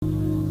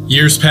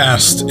Years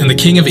passed, and the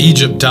king of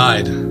Egypt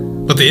died,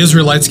 but the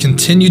Israelites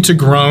continued to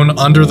groan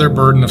under their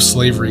burden of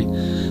slavery.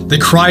 They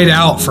cried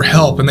out for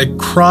help, and their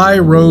cry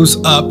rose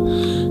up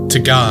to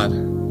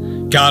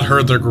God. God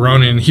heard their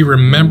groaning, and he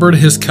remembered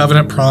his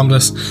covenant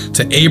promise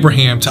to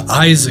Abraham, to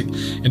Isaac,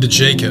 and to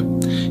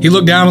Jacob. He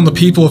looked down on the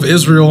people of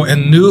Israel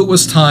and knew it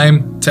was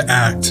time to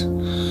act.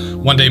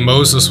 One day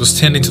Moses was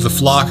tending to the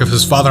flock of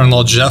his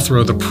father-in-law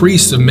Jethro, the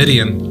priest of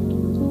Midian.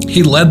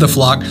 He led the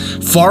flock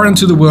far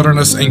into the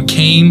wilderness and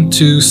came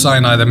to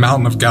Sinai, the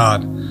mountain of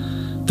God.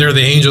 There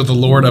the angel of the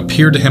Lord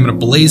appeared to him in a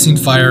blazing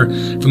fire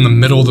from the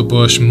middle of the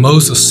bush.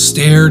 Moses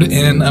stared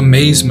in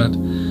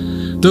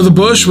amazement. Though the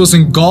bush was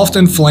engulfed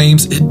in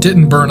flames, it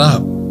didn't burn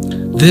up.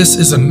 "This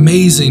is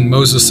amazing,"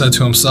 Moses said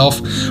to himself.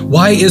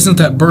 "Why isn't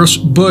that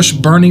bush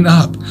burning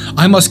up?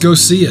 I must go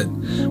see it."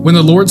 When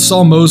the Lord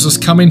saw Moses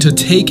coming to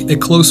take a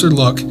closer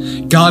look,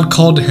 God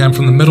called to him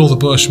from the middle of the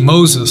bush,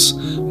 "Moses,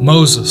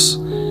 Moses."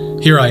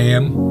 "Here I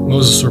am,"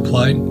 Moses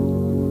replied.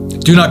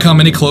 "Do not come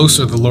any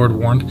closer," the Lord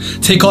warned.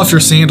 "Take off your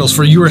sandals,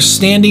 for you are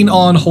standing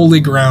on holy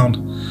ground.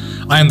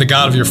 I am the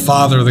God of your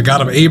father, the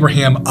God of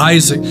Abraham,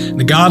 Isaac, and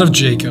the God of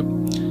Jacob."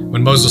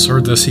 When Moses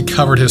heard this, he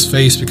covered his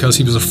face because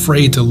he was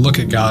afraid to look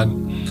at God.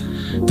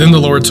 Then the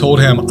Lord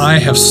told him, "I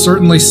have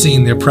certainly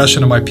seen the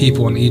oppression of my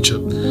people in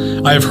Egypt.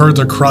 I have heard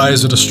their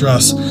cries of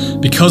distress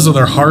because of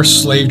their harsh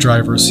slave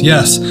drivers.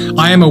 Yes,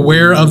 I am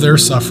aware of their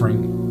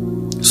suffering.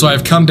 So I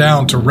have come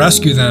down to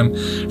rescue them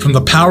from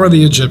the power of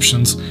the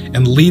Egyptians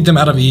and lead them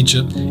out of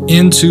Egypt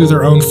into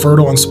their own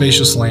fertile and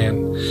spacious land.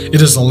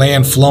 It is a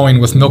land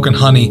flowing with milk and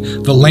honey,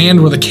 the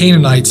land where the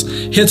Canaanites,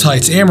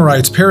 Hittites,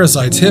 Amorites,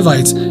 Perizzites,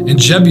 Hivites, and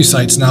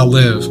Jebusites now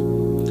live.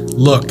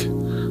 Look,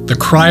 the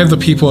cry of the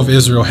people of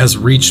Israel has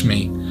reached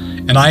me,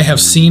 and I have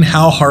seen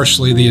how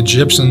harshly the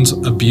Egyptians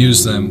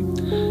abuse them.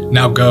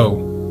 Now go,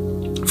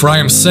 for I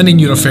am sending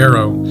you to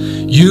Pharaoh.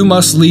 You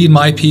must lead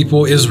my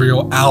people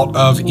Israel out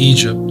of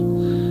Egypt."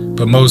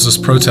 But Moses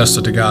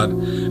protested to God,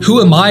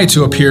 "Who am I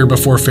to appear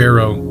before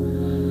Pharaoh?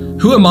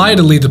 Who am I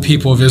to lead the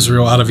people of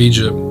Israel out of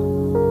Egypt?"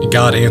 And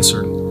God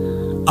answered,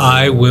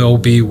 "I will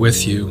be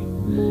with you,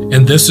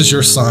 and this is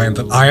your sign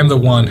that I am the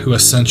one who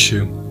has sent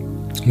you.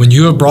 When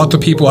you have brought the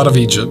people out of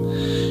Egypt,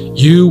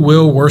 you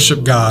will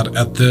worship God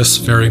at this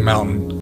very mountain."